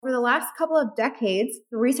last couple of decades,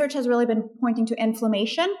 the research has really been pointing to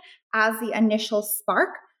inflammation as the initial spark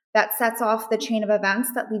that sets off the chain of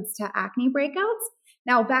events that leads to acne breakouts.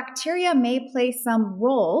 Now, bacteria may play some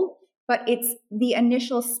role, but it's the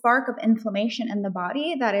initial spark of inflammation in the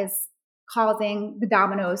body that is causing the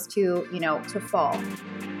dominoes to fall.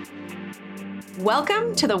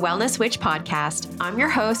 Welcome to the Wellness Witch podcast. I'm your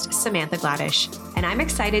host, Samantha Gladish, and I'm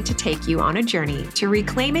excited to take you on a journey to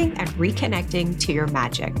reclaiming and reconnecting to your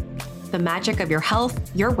magic, the magic of your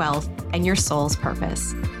health, your wealth, and your soul's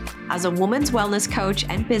purpose. As a woman's wellness coach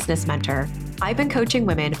and business mentor, I've been coaching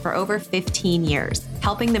women for over 15 years,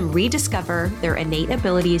 helping them rediscover their innate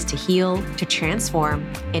abilities to heal, to transform,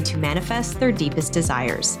 and to manifest their deepest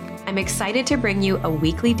desires. I'm excited to bring you a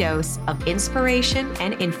weekly dose of inspiration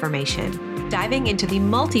and information, diving into the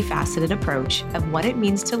multifaceted approach of what it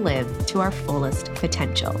means to live to our fullest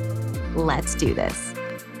potential. Let's do this.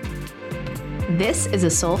 This is a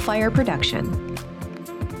Soulfire production.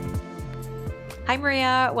 Hi,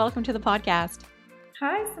 Maria. Welcome to the podcast.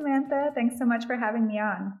 Hi, Samantha. Thanks so much for having me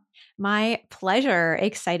on. My pleasure.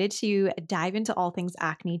 Excited to dive into all things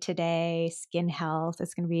acne today, skin health.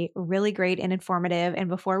 It's going to be really great and informative. And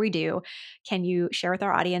before we do, can you share with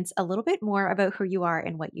our audience a little bit more about who you are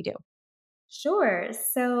and what you do? Sure.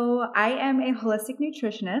 So I am a holistic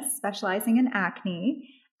nutritionist specializing in acne.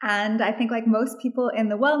 And I think like most people in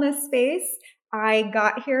the wellness space, I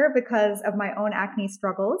got here because of my own acne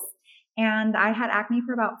struggles. And I had acne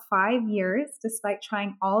for about 5 years, despite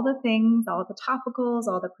trying all the things, all the topicals,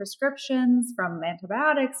 all the prescriptions, from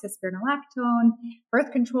antibiotics to spironolactone,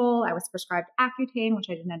 birth control. I was prescribed Accutane, which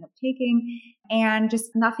I didn't end up taking. And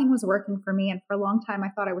just nothing was working for me. And for a long time, I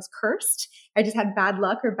thought I was cursed. I just had bad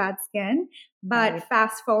luck or bad skin. But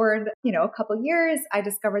fast forward, a couple years, I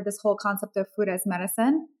discovered this whole concept of food as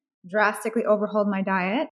medicine, drastically overhauled my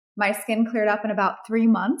diet. My skin cleared up in about 3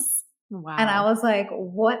 months. Wow. And I was like,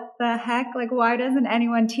 what the heck? Like, why doesn't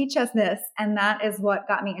anyone teach us this? And that is what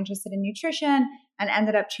got me interested in nutrition and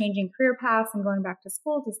ended up changing career paths and going back to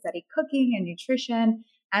school to study cooking and nutrition,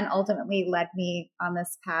 and ultimately led me on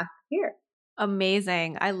this path here.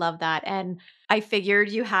 Amazing. I love that. And I figured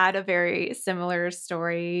you had a very similar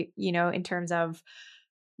story, in terms of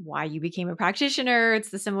why you became a practitioner. It's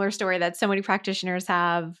the similar story that so many practitioners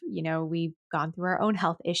have. We've gone through our own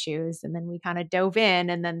health issues and then we kind of dove in,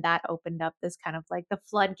 and then that opened up this kind of like the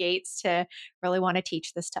floodgates to really want to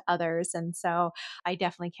teach this to others. And so I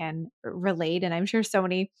definitely can relate. And I'm sure so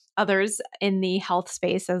many others in the health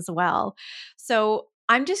space as well. So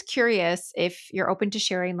I'm just curious if you're open to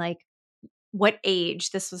sharing like what age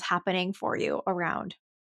this was happening for you around.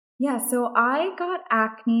 Yeah, so I got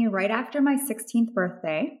acne right after my 16th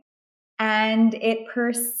birthday, and it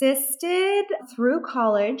persisted through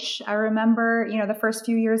college. I remember, the first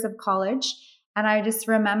few years of college, and I just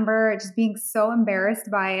remember just being so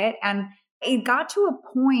embarrassed by it. And it got to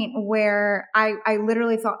a point where I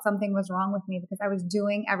literally thought something was wrong with me because I was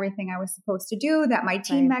doing everything I was supposed to do, that my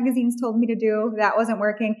teen magazines told me to do, that wasn't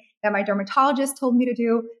working, that my dermatologist told me to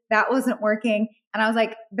do, that wasn't working. And I was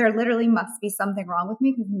like, there literally must be something wrong with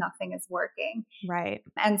me because nothing is working. Right.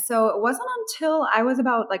 And so it wasn't until I was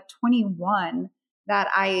about like 21 that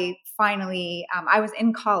I finally, I was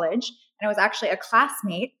in college, and it was actually a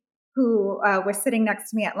classmate who was sitting next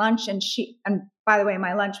to me at lunch. And by the way,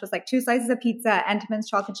 my lunch was like 2 slices of pizza, Entenmann's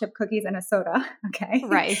chocolate chip cookies, and a soda. Okay.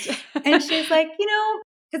 Right. And she's like,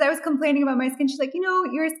 because I was complaining about my skin, she's like,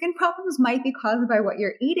 your skin problems might be caused by what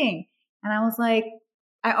you're eating. And I was like,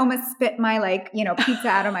 I almost spit my pizza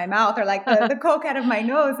out of my mouth, or like the Coke out of my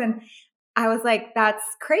nose. And I was like, that's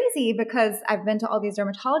crazy, because I've been to all these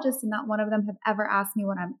dermatologists and not one of them have ever asked me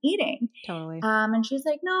what I'm eating. Totally. And she's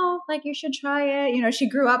like, no, like you should try it. She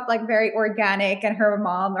grew up like very organic, and her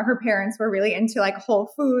mom or her parents were really into like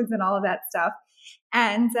whole foods and all of that stuff.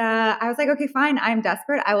 And I was like, okay, fine. I'm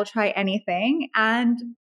desperate. I will try anything. And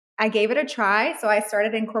I gave it a try. So I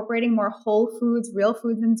started incorporating more whole foods, real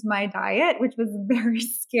foods into my diet, which was very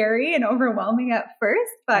scary and overwhelming at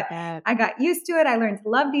first, but I got used to it. I learned to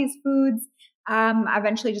love these foods. I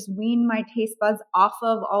eventually just weaned my taste buds off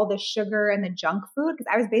of all the sugar and the junk food, because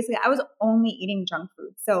I was only eating junk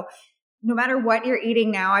food. So no matter what you're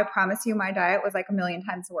eating now, I promise you my diet was like a million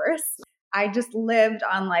times worse. I just lived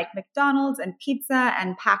on like McDonald's and pizza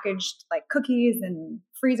and packaged like cookies and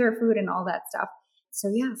freezer food and all that stuff. So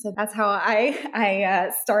that's how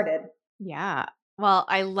I started. Yeah. Well,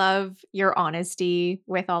 I love your honesty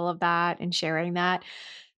with all of that and sharing that.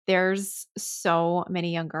 There's so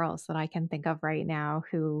many young girls that I can think of right now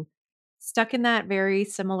who stuck in that very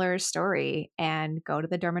similar story and go to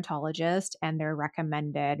the dermatologist, and they're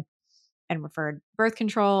recommended and referred birth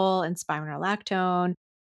control and spironolactone.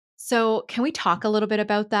 So, can we talk a little bit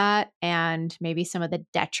about that and maybe some of the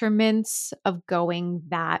detriments of going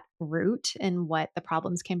that route and what the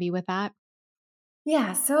problems can be with that?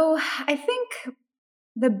 Yeah. So I think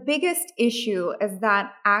the biggest issue is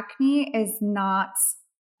that acne is not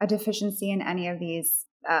a deficiency in any of these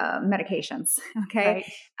medications. Okay.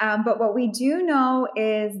 Right. But what we do know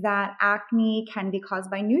is that acne can be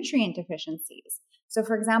caused by nutrient deficiencies. So,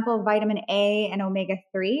 for example, vitamin A and omega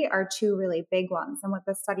 3 are two really big ones. And what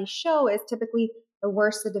the studies show is typically the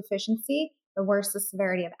worse the deficiency, the worse the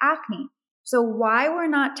severity of acne. So, why we're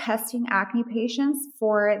not testing acne patients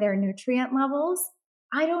for their nutrient levels,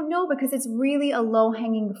 I don't know, because it's really a low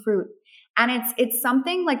hanging fruit. And it's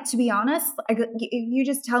something like, to be honest, like, if you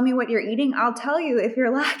just tell me what you're eating, I'll tell you if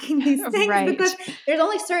you're lacking these things, because Right. there's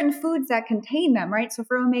only certain foods that contain them, right? So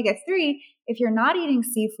for omega 3, if you're not eating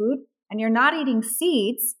seafood and you're not eating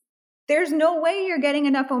seeds, there's no way you're getting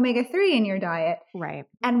enough omega 3 in your diet. Right.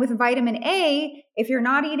 And with vitamin A, if you're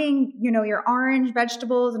not eating, your orange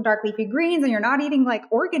vegetables and dark leafy greens, and you're not eating like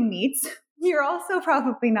organ meats, you're also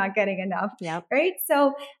probably not getting enough, Yep. right?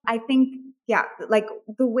 So I think, yeah, like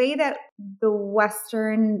the way that the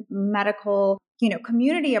Western medical,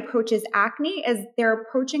 community approaches acne is they're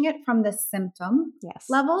approaching it from the symptom Yes.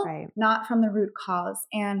 level, Right. not from the root cause.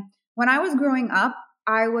 And when I was growing up,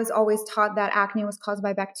 I was always taught that acne was caused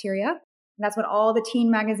by bacteria. And that's what all the teen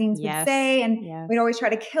magazines would Yes. say. And Yes. we'd always try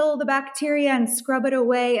to kill the bacteria and scrub it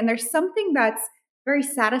away. And there's something that's very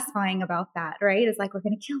satisfying about that, right? It's like, we're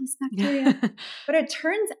going to kill this bacteria. But it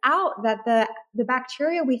turns out that the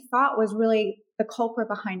bacteria we thought was really the culprit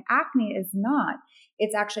behind acne is not.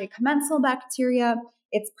 It's actually a commensal bacteria.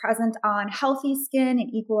 It's present on healthy skin in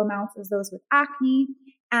equal amounts as those with acne.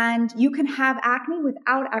 And you can have acne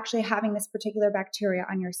without actually having this particular bacteria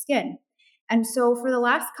on your skin. And so for the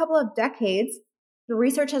last couple of decades, the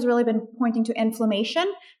research has really been pointing to inflammation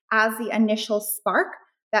as the initial spark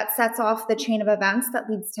that sets off the chain of events that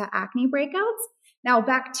leads to acne breakouts. Now,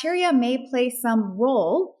 bacteria may play some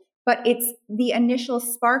role, but it's the initial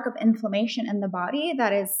spark of inflammation in the body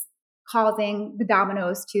that is causing the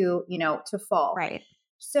dominoes to fall. Right.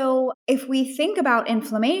 So if we think about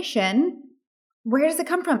inflammation, where does it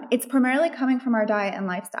come from? It's primarily coming from our diet and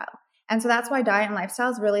lifestyle. And so that's why diet and lifestyle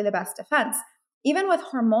is really the best defense. Even with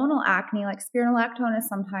hormonal acne, like spironolactone is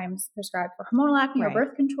sometimes prescribed for hormonal acne or Right.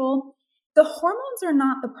 birth control. The hormones are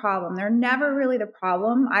not the problem. They're never really the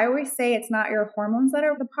problem. I always say it's not your hormones that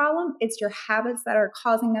are the problem. It's your habits that are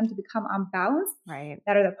causing them to become unbalanced Right.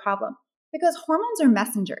 that are the problem. Because hormones are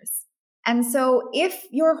messengers. And so if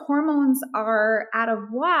your hormones are out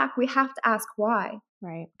of whack, we have to ask why.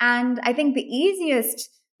 Right. And I think the easiest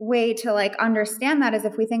way to understand that is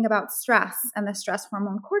if we think about stress and the stress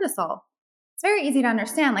hormone cortisol. It's very easy to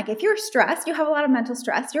understand. Like, if you're stressed, you have a lot of mental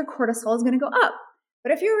stress, your cortisol is going to go up.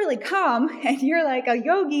 But if you're really calm and you're like a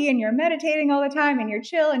yogi and you're meditating all the time and you're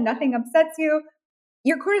chill and nothing upsets you,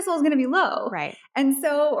 your cortisol is going to be low. Right. And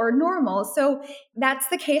so, or normal. So that's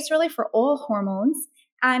the case really for all hormones.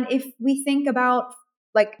 And if we think about,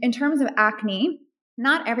 like, in terms of acne,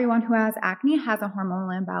 not everyone who has acne has a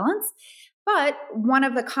hormonal imbalance. But one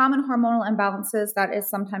of the common hormonal imbalances that is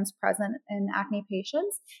sometimes present in acne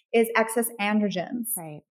patients is excess androgens.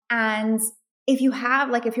 Right. And if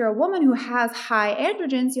you're a woman who has high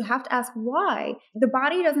androgens, you have to ask why. The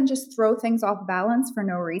body doesn't just throw things off balance for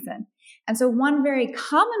no reason. And so one very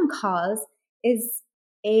common cause is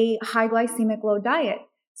a high glycemic load diet.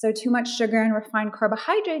 So too much sugar and refined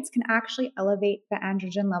carbohydrates can actually elevate the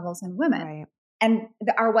androgen levels in women. Right. And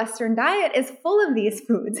our Western diet is full of these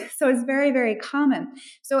foods. So it's very, very common.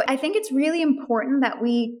 So I think it's really important that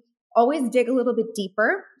we always dig a little bit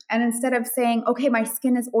deeper. And instead of saying, okay, my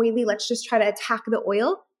skin is oily, let's just try to attack the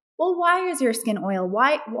oil. Well, why is your skin oil?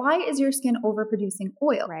 Why is your skin overproducing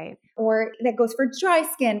oil? Right. Or that goes for dry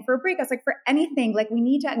skin, for breakouts, like for anything. Like, we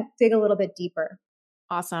need to dig a little bit deeper.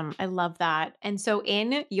 Awesome. I love that. And so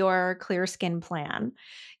in your clear skin plan,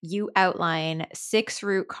 you outline 6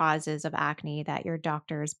 root causes of acne that your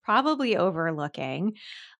doctor's probably overlooking.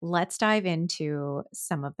 Let's dive into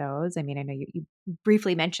some of those. I mean, I know you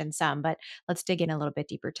briefly mentioned some, but let's dig in a little bit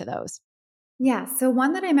deeper to those. Yeah. So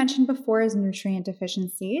one that I mentioned before is nutrient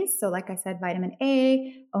deficiencies. So like I said, vitamin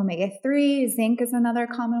A, omega 3, zinc is another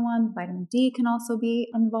common one. Vitamin D can also be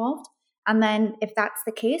involved. And then if that's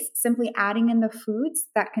the case, simply adding in the foods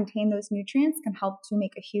that contain those nutrients can help to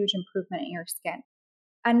make a huge improvement in your skin.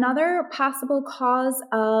 Another possible cause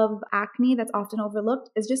of acne that's often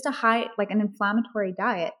overlooked is just an inflammatory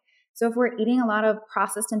diet. So if we're eating a lot of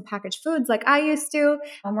processed and packaged foods like I used to,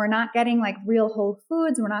 and we're not getting like real whole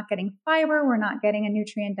foods, we're not getting fiber, we're not getting a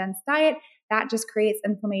nutrient dense diet, that just creates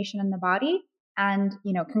inflammation in the body. and,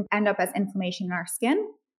 can end up as inflammation in our skin.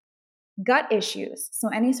 Gut issues. So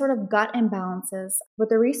any sort of gut imbalances. What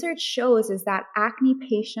the research shows is that acne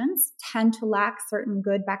patients tend to lack certain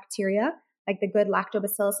good bacteria, like the good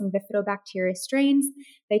lactobacillus and bifidobacteria strains.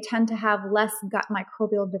 They tend to have less gut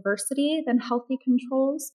microbial diversity than healthy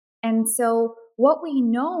controls. And so what we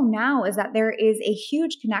know now is that there is a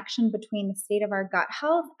huge connection between the state of our gut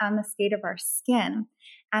health and the state of our skin.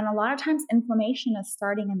 And a lot of times inflammation is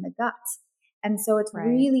starting in the gut. And so it's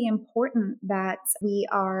really important that we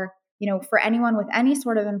are, for anyone with any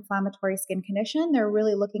sort of inflammatory skin condition, they're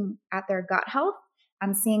really looking at their gut health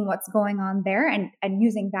and seeing what's going on there and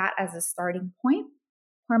using that as a starting point.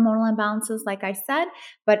 Hormonal imbalances, like I said,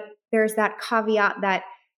 but there's that caveat that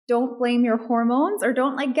don't blame your hormones or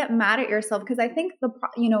don't get mad at yourself, because I think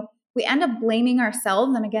we end up blaming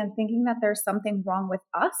ourselves and again thinking that there's something wrong with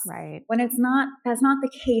us, when that's not the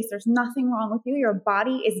case. There's nothing wrong with you. Your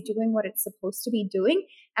body is doing what it's supposed to be doing,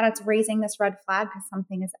 and it's raising this red flag because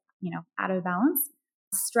something is out of balance.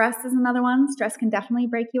 Stress is another one. Stress can definitely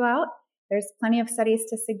break you out. There's plenty of studies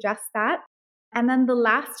to suggest that. And then the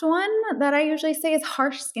last one that I usually say is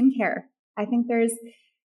harsh skincare. I think there's,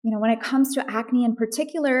 when it comes to acne in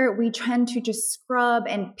particular, we tend to just scrub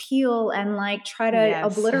and peel and try to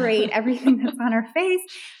obliterate everything that's on our face.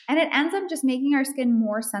 And it ends up just making our skin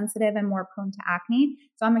more sensitive and more prone to acne.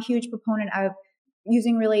 So I'm a huge proponent of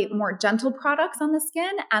using really more gentle products on the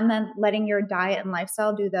skin and then letting your diet and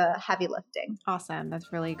lifestyle do the heavy lifting. Awesome.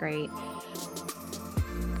 That's really great.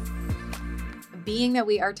 Being that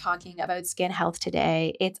we are talking about skin health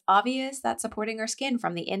today, it's obvious that supporting our skin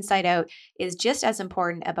from the inside out is just as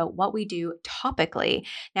important about what we do topically.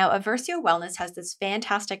 Now, Aversio Wellness has this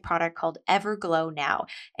fantastic product called Everglow Now,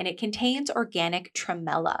 and it contains organic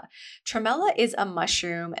tremella. Tremella is a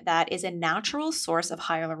mushroom that is a natural source of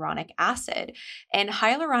hyaluronic acid, and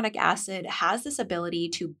hyaluronic acid has this ability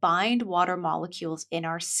to bind water molecules in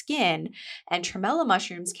our skin, and tremella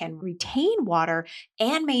mushrooms can retain water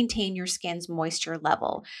and maintain your skin's moisture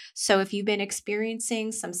level. So if you've been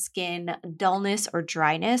experiencing some skin dullness or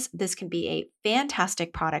dryness, this can be a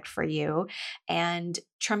fantastic product for you. And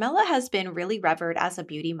tremella has been really revered as a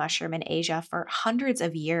beauty mushroom in Asia for hundreds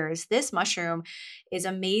of years. This mushroom is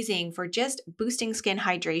amazing for just boosting skin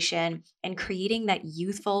hydration and creating that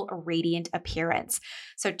youthful, radiant appearance.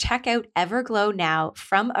 So check out Everglow Now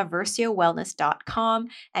from aversiowellness.com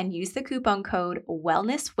and use the coupon code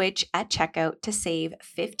WellnessWitch at checkout to save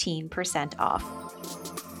 15% off.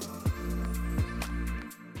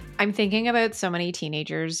 I'm thinking about so many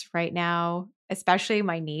teenagers right now, especially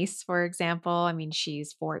my niece, for example. I mean,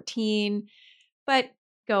 she's 14, but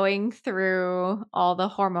going through all the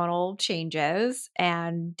hormonal changes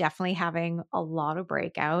and definitely having a lot of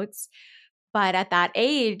breakouts. But at that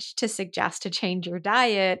age, to suggest to change your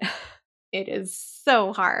diet, it is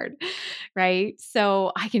so hard, right?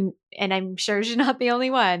 So and I'm sure she's not the only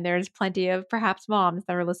one. There's plenty of perhaps moms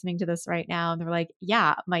that are listening to this right now, and they're like,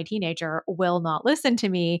 yeah, my teenager will not listen to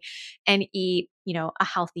me and eat, a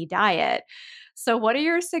healthy diet. So what are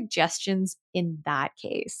your suggestions in that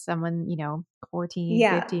case? Someone, 14,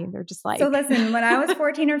 15, they're just like. So listen, when I was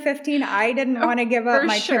 14 or 15, I didn't want to give up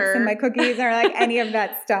my chips and my cookies or any of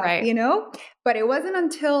that stuff, But it wasn't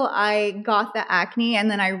until I got the acne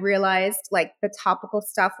and then I realized the topical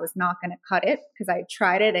stuff was not going to cut it because I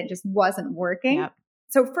tried it and it just wasn't working. Yep.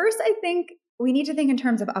 So first, I think we need to think in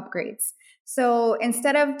terms of upgrades. So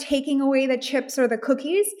instead of taking away the chips or the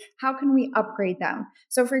cookies, how can we upgrade them?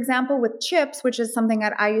 So for example, with chips, which is something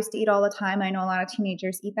that I used to eat all the time, I know a lot of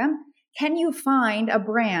teenagers eat them. Can you find a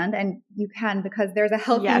brand, and you can because there's a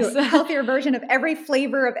healthier version of every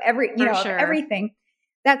flavor of of everything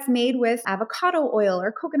that's made with avocado oil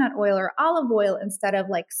or coconut oil or olive oil instead of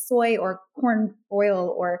soy or corn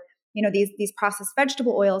oil or these processed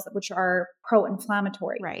vegetable oils, which are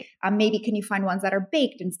pro-inflammatory. Right. Maybe can you find ones that are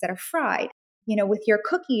baked instead of fried? With your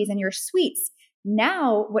cookies and your sweets.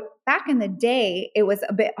 Now, back in the day, it was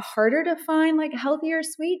a bit harder to find healthier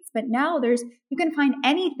sweets, but now you can find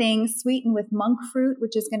anything sweetened with monk fruit,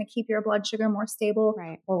 which is going to keep your blood sugar more stable,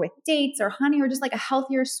 or with dates or honey, or just a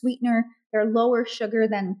healthier sweetener. They're lower sugar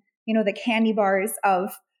than, the candy bars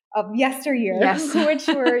of yesteryear, which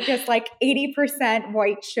were just 80%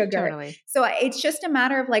 white sugar. Totally. So it's just a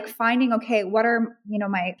matter of finding, okay, what are,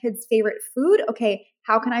 my kids' favorite food? Okay,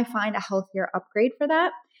 how can I find a healthier upgrade for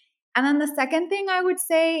that? And then the second thing I would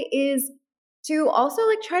say is to also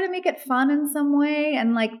try to make it fun in some way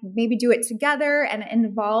and maybe do it together and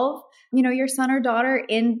involve, your son or daughter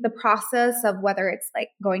in the process of whether it's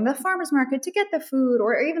going to the farmer's market to get the food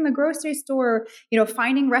or even the grocery store,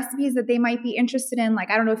 finding recipes that they might be interested in.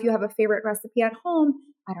 I don't know if you have a favorite recipe at home.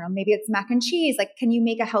 I don't know, maybe it's mac and cheese. Like, can you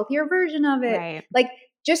make a healthier version of it? Right. Like,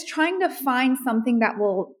 just trying to find something that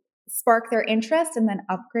will spark their interest and then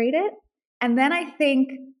upgrade it. And then I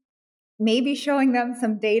think maybe showing them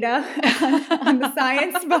some data on the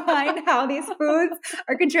science behind how these foods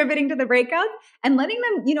are contributing to the breakouts, and letting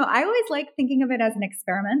them, I always like thinking of it as an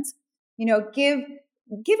experiment.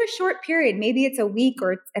 Give a short period. Maybe it's a week,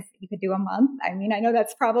 or if you could do a month. I mean, I know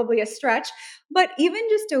that's probably a stretch, but even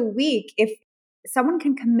just a week, if someone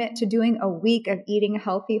can commit to doing a week of eating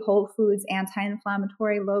healthy, whole foods,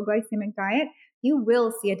 anti-inflammatory, low glycemic diet, you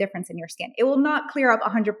will see a difference in your skin. It will not clear up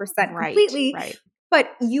 100% completely, right. but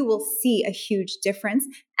you will see a huge difference.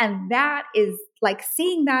 And that is like,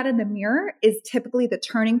 seeing that in the mirror is typically the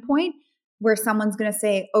turning point where someone's going to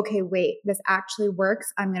say, okay, wait, this actually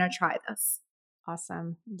works. I'm going to try this.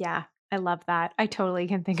 Awesome. Yeah. I love that. I totally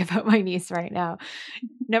can think about my niece right now.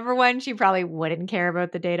 Number one, she probably wouldn't care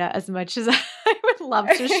about the data as much as I would love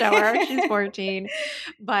to show her. She's 14.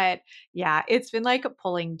 But yeah, it's been like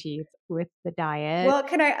pulling teeth with the diet. Well,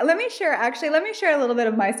 let me share a little bit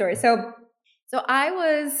of my story. So I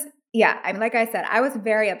was, I mean, like I said, I was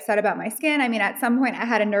very upset about my skin. I mean, at some point I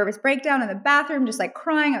had a nervous breakdown in the bathroom, just like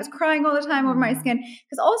crying. I was crying all the time over my skin.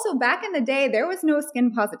 Because also back in the day, there was no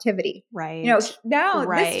skin positivity. Right. Now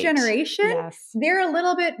this generation, they're a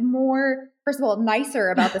little bit more, first of all, nicer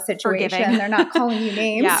about the situation. They're not calling you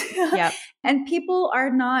names. Yeah. And people are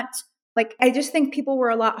not, like, I just think people were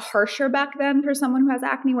a lot harsher back then for someone who has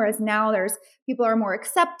acne, whereas now people are more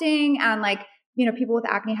accepting, and like, people with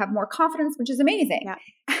acne have more confidence, which is amazing. Yeah.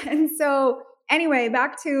 And so anyway,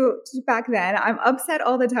 back to back then, I'm upset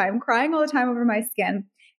all the time, crying all the time over my skin.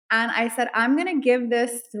 And I said, I'm going to give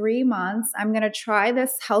this 3 months. I'm going to try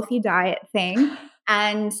this healthy diet thing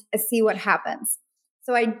and see what happens.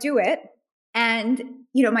 So I do it, and,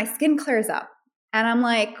 my skin clears up, and I'm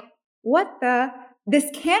like, this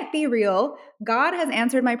can't be real. God has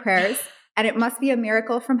answered my prayers, and it must be a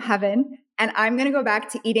miracle from heaven. And I'm going to go back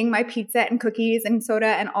to eating my pizza and cookies and soda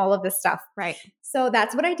and all of this stuff. Right. So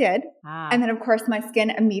that's what I did. And then, of course, my skin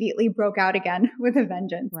immediately broke out again with a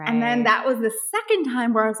vengeance. Right. And then that was the second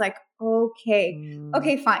time where I was like, okay,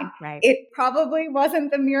 fine. Right. It probably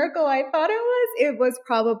wasn't the miracle I thought it was. It was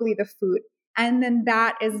probably the food. And then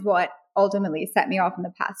that is what ultimately set me off in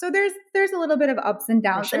the path. So there's a little bit of ups and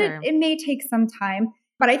downs, sure. and it may take some time.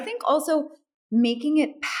 But I think also making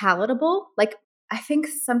it palatable, like, I think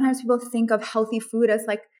sometimes people think of healthy food as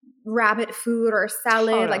like rabbit food or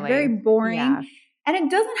salad, like very boring. Yeah. And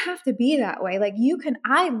it doesn't have to be that way. Like,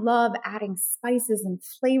 I love adding spices and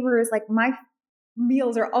flavors. Like, my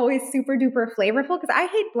meals are always super duper flavorful because I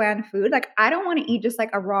hate bland food. Like, I don't want to eat just like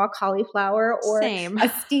a raw cauliflower or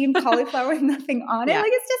a steamed cauliflower with nothing on it.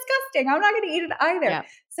 Like, it's disgusting. I'm not going to eat it either. Yeah.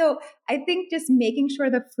 So I think just making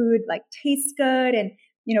sure the food like tastes good, and,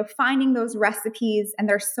 finding those recipes, and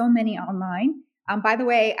there's so many online. By the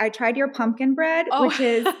way, I tried your pumpkin bread, which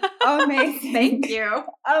is amazing. Thank you.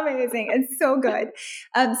 Amazing. It's so good.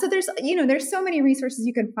 So there's so many resources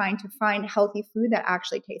you can find to find healthy food that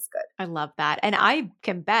actually tastes good. I love that. And I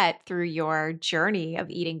can bet through your journey of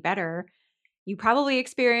eating better, you probably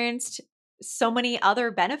experienced so many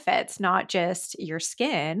other benefits, not just your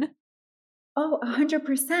skin. Oh,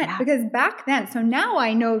 100%. Yeah. Because back then, so now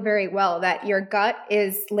I know very well that your gut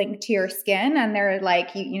is linked to your skin, and they're like,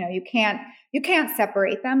 you can't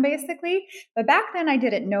separate them basically. But back then I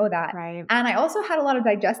didn't know that. Right. And I also had a lot of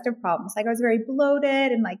digestive problems. Like, I was very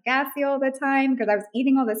bloated and like gassy all the time because I was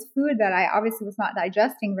eating all this food that I obviously was not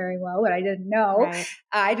digesting very well, but I didn't know. Right.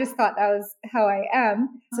 I just thought that was how I am.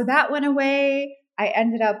 So that went away. I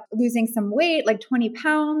ended up losing some weight, like 20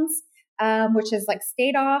 pounds. Which is like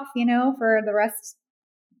stayed off, for the rest,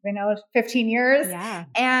 15 years. Yeah.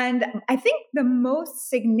 And I think the most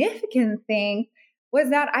significant thing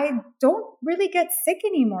was that I don't really get sick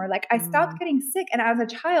anymore. Like, I stopped getting sick. And as a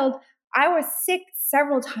child, I was sick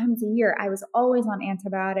several times a year. I was always on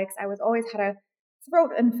antibiotics. I was always had a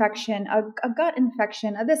throat infection, a gut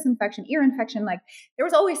infection, a this infection, ear infection. Like, there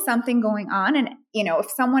was always something going on. And,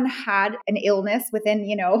 if someone had an illness within,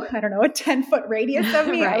 I don't know, a 10-foot radius of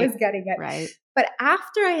me, right. I was getting it. Right. But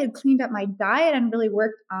after I had cleaned up my diet and really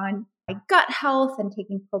worked on my gut health and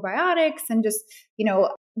taking probiotics and just,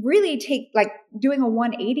 really doing a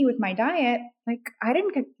 180 with my diet, like, I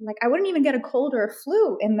wouldn't even get a cold or a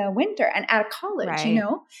flu in the winter and at college, right.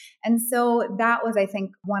 And so that was, I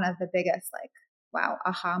think, one of the biggest, wow,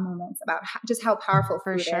 aha moments about just how powerful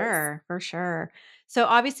food is. For sure. So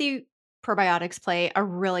obviously probiotics play a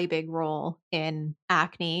really big role in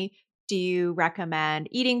acne. Do you recommend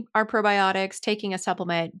eating our probiotics, taking a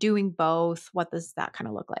supplement, doing both? What does that kind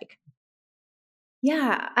of look like?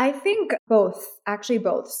 Yeah, I think both, actually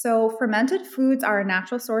both. So fermented foods are a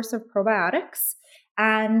natural source of probiotics.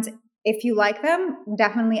 And if you like them,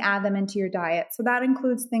 definitely add them into your diet. So that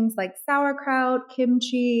includes things like sauerkraut,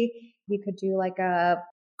 kimchi. You could do like a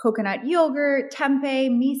coconut yogurt, tempeh,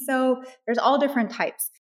 miso. There's all different types.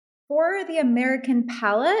 For the American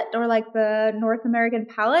palate or like the North American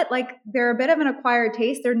palate, like they're a bit of an acquired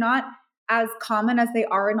taste. They're not as common as they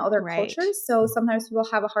are in other Right. cultures. So sometimes people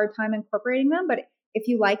have a hard time incorporating them. But if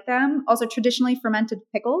you like them, also traditionally fermented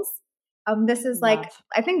pickles. This is like, Love.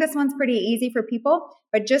 I think this one's pretty easy for people,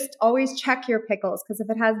 but just always check your pickles because if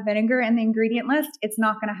it has vinegar in the ingredient list, it's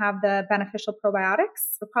not going to have the beneficial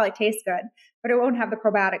probiotics. It'll probably taste good, but it won't have the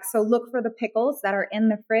probiotics. So look for the pickles that are in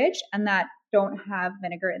the fridge and that don't have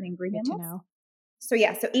vinegar in the Good ingredient to list. know. So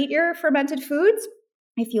yeah, so eat your fermented foods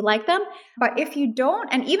if you like them. But if you don't,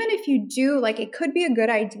 and even if you do, like it could be a good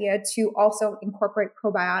idea to also incorporate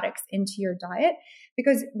probiotics into your diet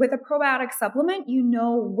because with a probiotic supplement, you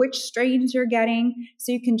know which strains you're getting.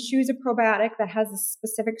 So you can choose a probiotic that has the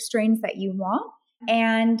specific strains that you want.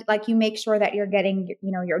 And like you make sure that you're getting,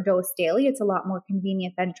 your dose daily. It's a lot more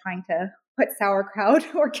convenient than trying to put sauerkraut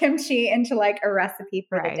or kimchi into like a recipe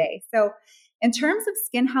for the Right. day. So in terms of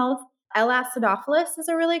skin health, L. acidophilus is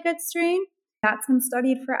a really good strain. That's been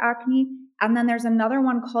studied for acne. And then there's another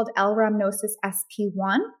one called L. rhamnosus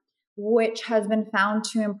SP1, which has been found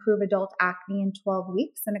to improve adult acne in 12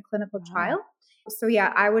 weeks in a clinical Wow. trial. So,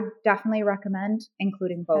 yeah, I would definitely recommend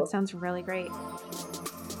including That both. sounds really great.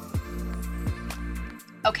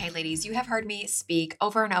 Okay, ladies, you have heard me speak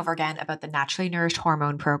over and over again about the Naturally Nourished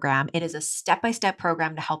Hormone Program. It is a step by step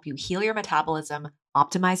program to help you heal your metabolism,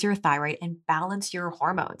 optimize your thyroid, and balance your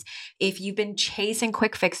hormones. If you've been chasing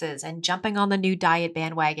quick fixes and jumping on the new diet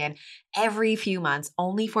bandwagon every few months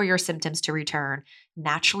only for your symptoms to return,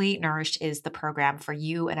 Naturally Nourished is the program for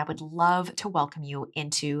you, and I would love to welcome you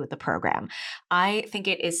into the program. I think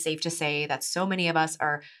it is safe to say that so many of us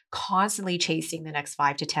are constantly chasing the next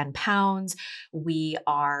 5 to 10 pounds. We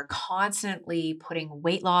are constantly putting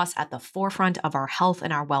weight loss at the forefront of our health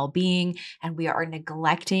and our well being, and we are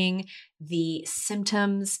neglecting the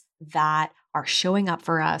symptoms that are showing up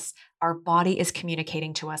for us. Our body is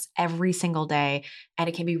communicating to us every single day, and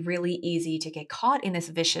it can be really easy to get caught in this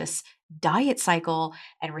vicious diet cycle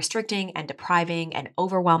and restricting and depriving and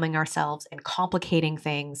overwhelming ourselves and complicating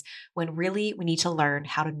things when really we need to learn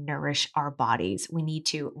how to nourish our bodies. We need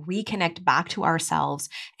to reconnect back to ourselves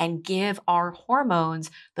and give our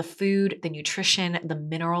hormones the food, the nutrition, the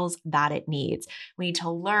minerals that it needs. We need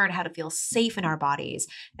to learn how to feel safe in our bodies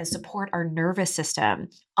and support our nervous system,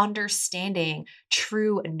 understanding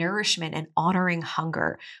true nourishment and honoring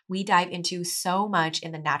hunger. We dive into so much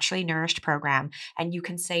in the Naturally Nourished program, and you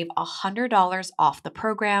can save $100 off the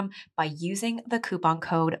program by using the coupon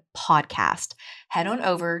code PODCAST. Head on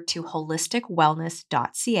over to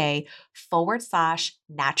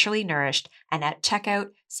holisticwellness.ca/naturally nourished and at checkout,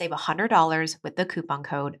 save $100 with the coupon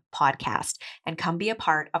code PODCAST and come be a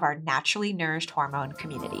part of our Naturally Nourished Hormone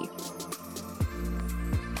community.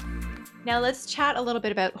 Now let's chat a little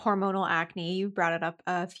bit about hormonal acne. You brought it up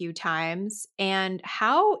a few times. And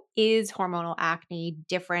how is hormonal acne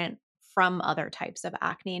different from other types of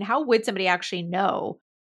acne? And how would somebody actually know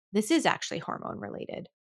this is actually hormone related?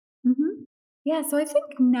 Mm-hmm. Yeah, so I think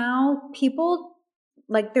now people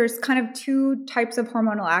like there's kind of two types of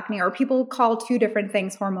hormonal acne, or people call two different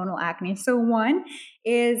things hormonal acne. So one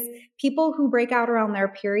is people who break out around their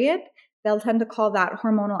period, they'll tend to call that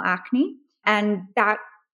hormonal acne. And that,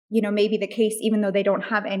 may be the case even though they don't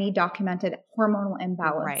have any documented hormonal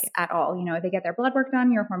imbalance Right. at all. They get their blood work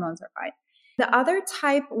done, your hormones are fine. The other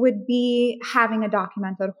type would be having a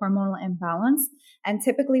documented hormonal imbalance. And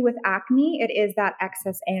typically with acne, it is that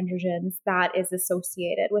excess androgens that is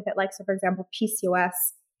associated with it. Like, so for example, PCOS,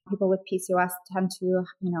 people with PCOS tend to,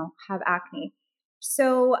 have acne.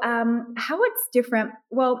 So how it's different?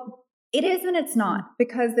 Well, it is and it's not,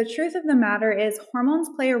 because the truth of the matter is hormones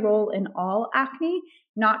play a role in all acne,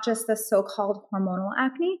 not just the so-called hormonal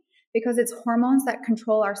acne, because it's hormones that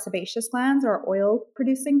control our sebaceous glands or oil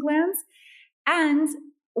producing glands. And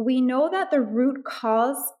we know that the root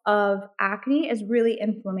cause of acne is really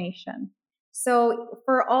inflammation. So,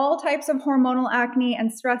 for all types of hormonal acne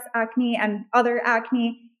and stress acne and other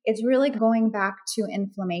acne, it's really going back to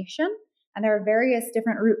inflammation. And there are various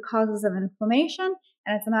different root causes of inflammation.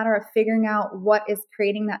 And it's a matter of figuring out what is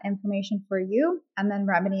creating that inflammation for you and then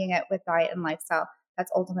remedying it with diet and lifestyle.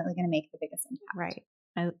 That's ultimately going to make the biggest impact.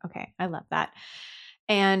 Right. Okay. I love that.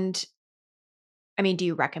 And I mean, do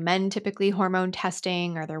you recommend typically hormone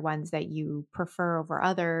testing? Are there ones that you prefer over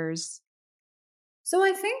others? So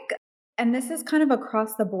I think And this is kind of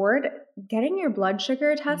across the board, getting your blood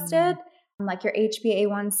sugar tested, like your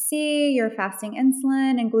HbA1c, your fasting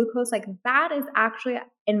insulin and glucose, like that is actually,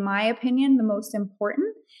 in my opinion, the most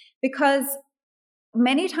important, because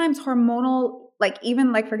many times hormonal, like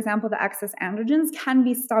even like, for example, the excess androgens can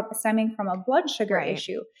be stemming from a blood sugar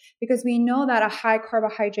issue, because we know that a high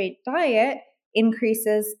carbohydrate diet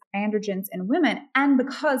increases androgens in women. And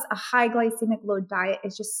because a high glycemic load diet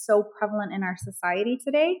is just so prevalent in our society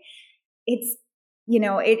today, it's,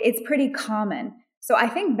 it's pretty common. So I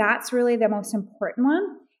think that's really the most important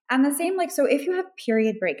one. And the same, like, so if you have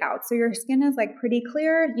period breakouts, so your skin is like pretty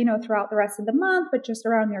clear, throughout the rest of the month, but just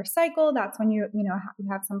around your cycle, that's when you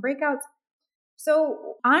have some breakouts.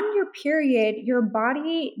 So on your period, your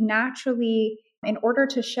body naturally, in order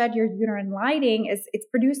to shed your uterine lining, it's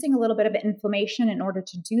producing a little bit of inflammation in order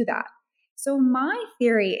to do that. So my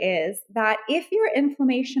theory is that if your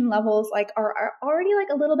inflammation levels like are already like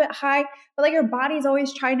a little bit high, but like your body's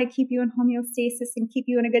always trying to keep you in homeostasis and keep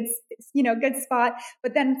you in a good spot,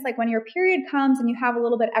 but then it's like when your period comes and you have a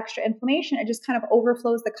little bit extra inflammation, it just kind of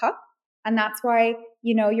overflows the cup. And that's why,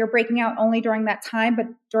 you're breaking out only during that time, but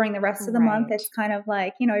during the rest of the month, it's kind of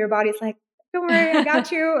like, your body's like, don't worry, I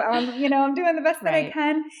got you. I'm doing the best that I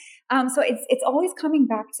can. So it's always coming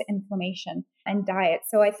back to inflammation and diet.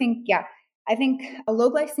 So I think a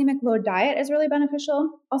low glycemic load diet is really beneficial.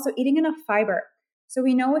 Also, eating enough fiber. So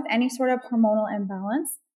we know with any sort of hormonal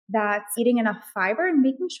imbalance that eating enough fiber and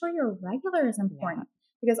making sure you're regular is important,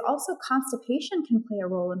 because also constipation can play a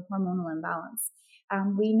role in hormonal imbalance.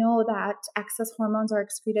 We know that excess hormones are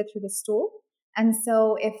excreted through the stool. And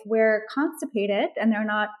so if we're constipated and they're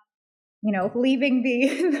not, leaving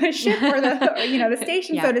the ship or the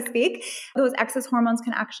station, so to speak, those excess hormones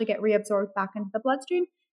can actually get reabsorbed back into the bloodstream,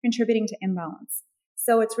 contributing to imbalance.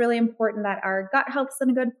 So it's really important that our gut health is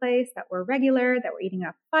in a good place, that we're regular, that we're eating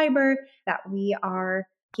enough fiber, that we are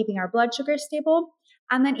keeping our blood sugar stable.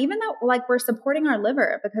 And then even that, like, we're supporting our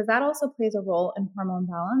liver, because that also plays a role in hormone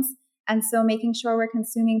balance. And so making sure we're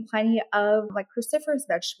consuming plenty of like cruciferous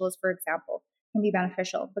vegetables, for example, can be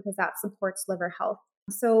beneficial because that supports liver health.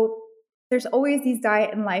 So there's always these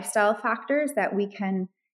diet and lifestyle factors that we can,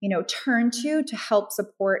 turn to help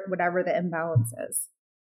support whatever the imbalance is.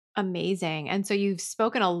 Amazing. And so you've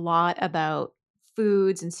spoken a lot about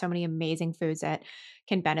foods and so many amazing foods that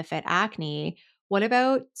can benefit acne. What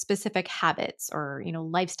about specific habits or,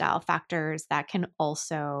 lifestyle factors that can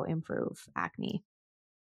also improve acne?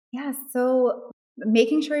 Yeah, so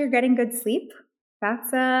making sure you're getting good sleep,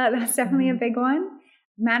 that's definitely a big one.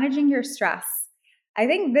 Managing your stress. I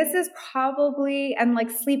think this is probably, and like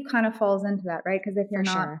sleep kind of falls into that, right? Because if you're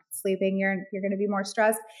not sleeping, you're going to be more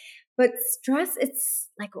stressed. But stress, it's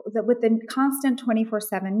like with the constant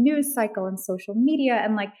 24/7 news cycle and social media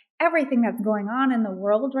and like everything that's going on in the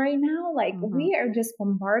world right now, like we are just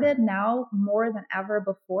bombarded now more than ever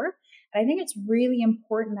before. And I think it's really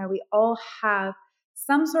important that we all have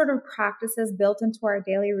some sort of practices built into our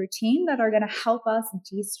daily routine that are going to help us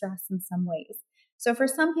de-stress in some ways. So for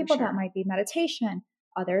some people, that might be meditation,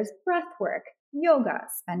 others breath work, yoga,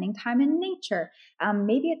 spending time in nature.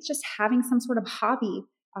 Maybe it's just having some sort of hobby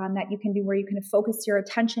that you can do where you can focus your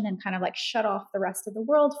attention and kind of like shut off the rest of the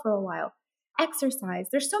world for a while. Exercise.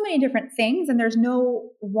 There's so many different things and there's no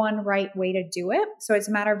one right way to do it. So it's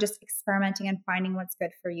a matter of just experimenting and finding what's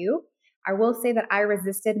good for you. I will say that I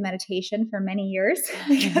resisted meditation for many years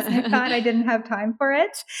because I thought I didn't have time for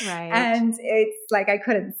it. And it's like I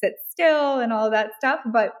couldn't sit still and all that stuff.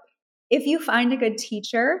 But if you find a good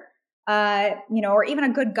teacher, or even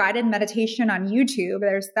a good guided meditation on YouTube,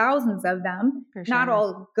 there's thousands of them, not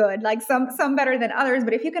all good, like some better than others.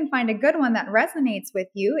 But if you can find a good one that resonates with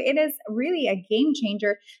you, it is really a game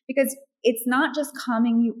changer, because it's not just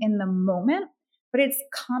calming you in the moment, but it's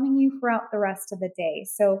calming you throughout the rest of the day.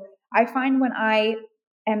 So I find when I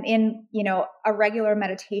am in, a regular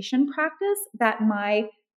meditation practice, that my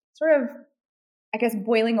sort of, I guess,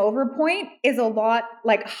 boiling over point is a lot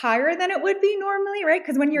like higher than it would be normally, right?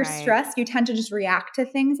 Because when you're stressed, you tend to just react to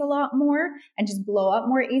things a lot more and just blow up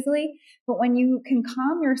more easily. But when you can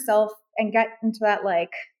calm yourself and get into that,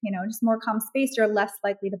 like, just more calm space, you're less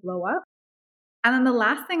likely to blow up. And then the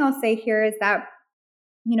last thing I'll say here is that,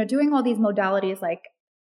 doing all these modalities like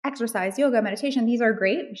exercise, yoga, meditation, these are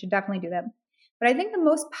great. We should definitely do them. But I think the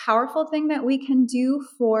most powerful thing that we can do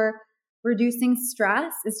for reducing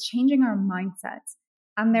stress is changing our mindset.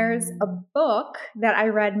 And there's a book that I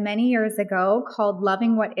read many years ago called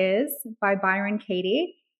Loving What Is by Byron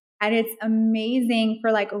Katie. And it's amazing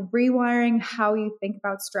for like rewiring how you think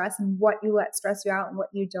about stress and what you let stress you out and what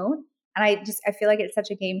you don't. And I feel like it's such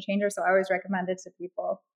a game changer. So I always recommend it to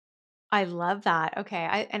people. I love that. Okay.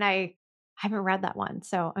 I haven't read that one,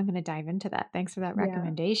 so I'm going to dive into that. Thanks for that Yeah.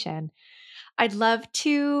 recommendation. I'd love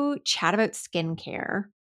to chat about skincare.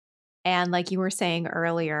 And like you were saying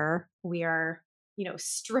earlier, we are,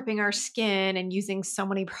 stripping our skin and using so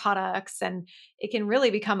many products, and it can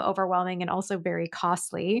really become overwhelming and also very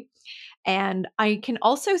costly. And I can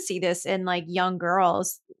also see this in like young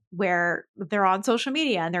girls where they're on social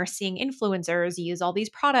media and they're seeing influencers use all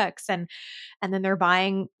these products, and then they're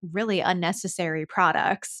buying really unnecessary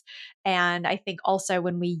products. And I think also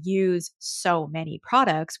when we use so many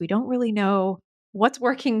products, we don't really know what's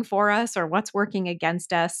working for us or what's working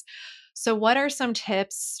against us. So, what are some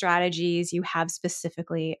tips, strategies you have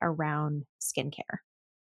specifically around skincare?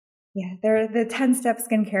 Yeah, the 10-step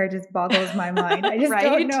skincare just boggles my mind. I just don't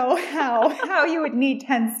Right? know how you would need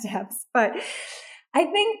 10 steps, but I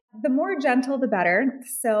think the more gentle, the better.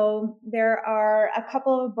 So there are a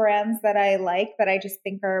couple of brands that I like that I just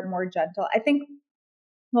think are more gentle. I think,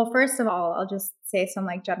 well, first of all, I'll just say some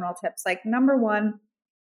like general tips. Like number one,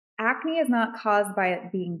 acne is not caused by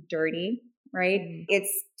it being dirty, right? Mm,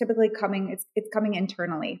 It's typically it's coming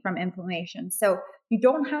internally from inflammation. So you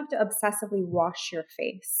don't have to obsessively wash your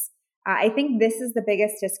face. I think this is the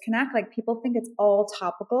biggest disconnect. Like people think it's all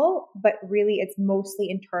topical, but really it's mostly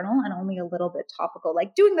internal and only a little bit topical.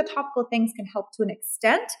 Like doing the topical things can help to an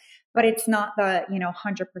extent, but right. it's not the,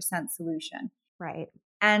 100% solution. Right.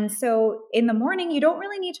 And so in the morning, you don't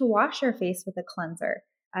really need to wash your face with a cleanser.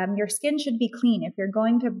 Your skin should be clean. If you're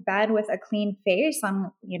going to bed with a clean face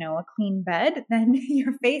on, a clean bed, then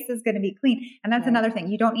your face is going to be clean. And that's Right. another thing.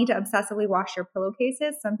 You don't need to obsessively wash your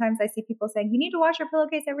pillowcases. Sometimes I see people saying you need to wash your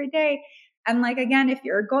pillowcase every day. And like, again, if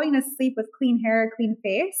you're going to sleep with clean hair, clean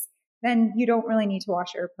face, then you don't really need to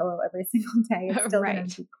wash your pillow every single day. It's still going to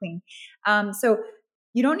Right. be clean. So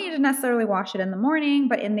you don't need to necessarily wash it in the morning,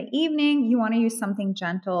 but in the evening, you want to use something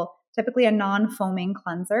gentle, typically a non-foaming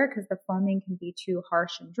cleanser, because the foaming can be too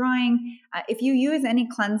harsh and drying. If you use any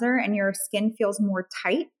cleanser and your skin feels more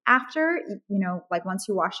tight after, like once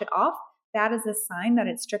you wash it off, that is a sign that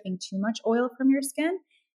it's stripping too much oil from your skin.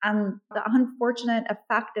 And the unfortunate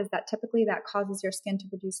effect is that typically that causes your skin to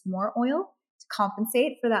produce more oil to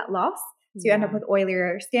compensate for that loss. So you end up Yeah. with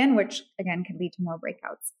oilier skin, which again can lead to more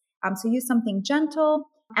breakouts. So use something gentle.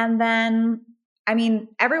 And then, I mean,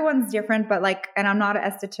 everyone's different, but like, and I'm not an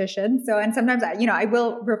esthetician. So, and sometimes, I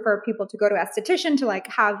will refer people to go to esthetician to like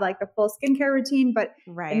have like the full skincare routine. But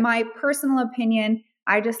in Right. my personal opinion,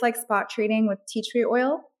 I just like spot treating with tea tree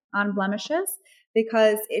oil on blemishes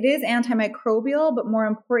because it is antimicrobial, but more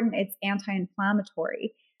important, it's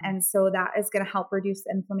anti-inflammatory. And so that is going to help reduce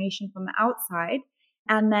the inflammation from the outside.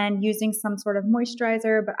 And then using some sort of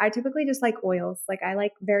moisturizer, but I typically just like oils. Like I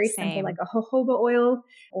like very simple, like Same. a jojoba oil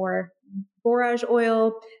or borage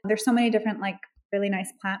oil. There's so many different like really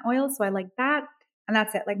nice plant oils. So I like that. And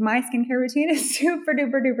that's it. Like my skincare routine is super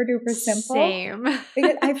duper duper duper simple Same.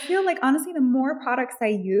 because I feel like honestly, the more products I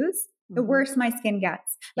use, the Mhm. worse my skin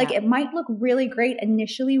gets. Like Yeah. it might look really great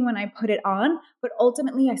initially when I put it on, but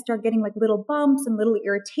ultimately I start getting like little bumps and little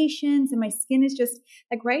irritations and my skin is just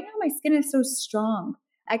like right now my skin is so strong.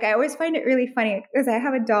 Like I always find it really funny because I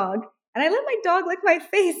have a dog and I let my dog lick my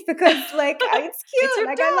face because like it's It's cute. your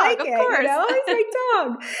Like I like dog, of it, course. it's my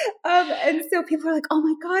dog. And so people are like, oh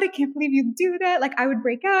my God, I can't believe you do that. Like I would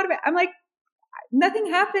break out of it. I'm like, nothing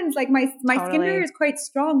happens. Like my skin barrier Totally. is quite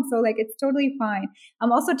strong, so like it's totally fine.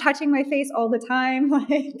 I'm also touching my face all the time.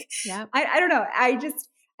 Like Yep. I don't know.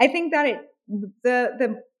 I think that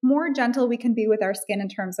the more gentle we can be with our skin in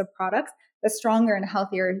terms of products, the stronger and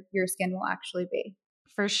healthier your skin will actually be.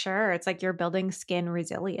 For sure. It's like you're building skin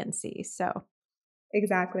resiliency. So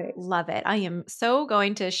Exactly. love it. I am so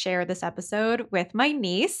going to share this episode with my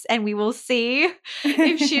niece, and we will see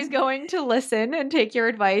if she's going to listen and take your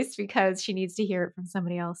advice because she needs to hear it from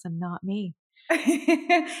somebody else and not me.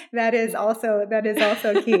 That is also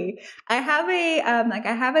key. I have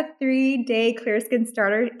a 3-day clear skin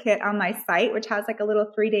starter kit on my site, which has like a little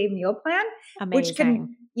 3-day meal plan, which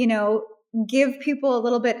Amazing. can, give people a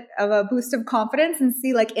little bit of a boost of confidence and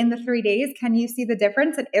see like in the 3 days, can you see the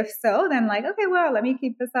difference? And if so, then like, okay, well, let me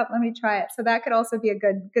keep this up. Let me try it. So that could also be a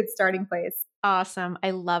good starting place. Awesome.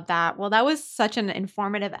 I love that. Well, that was such an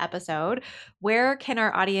informative episode. Where can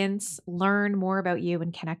our audience learn more about you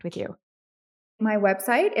and connect with you? My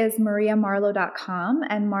website is mariamarlowe.com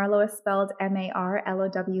and Marlowe is spelled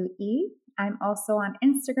Marlowe. I'm also on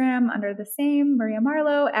Instagram under the same Maria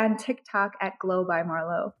Marlowe and TikTok at Glow by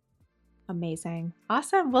Marlowe. Amazing.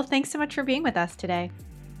 Awesome. Well, thanks so much for being with us today.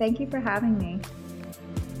 Thank you for having me.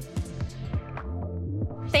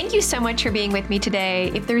 Thank you so much for being with me today.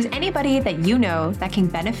 If there's anybody that you know that can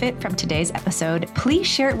benefit from today's episode, please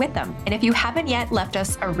share it with them. And if you haven't yet left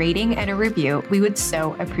us a rating and a review, we would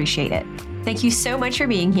so appreciate it. Thank you so much for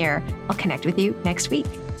being here. I'll connect with you next week.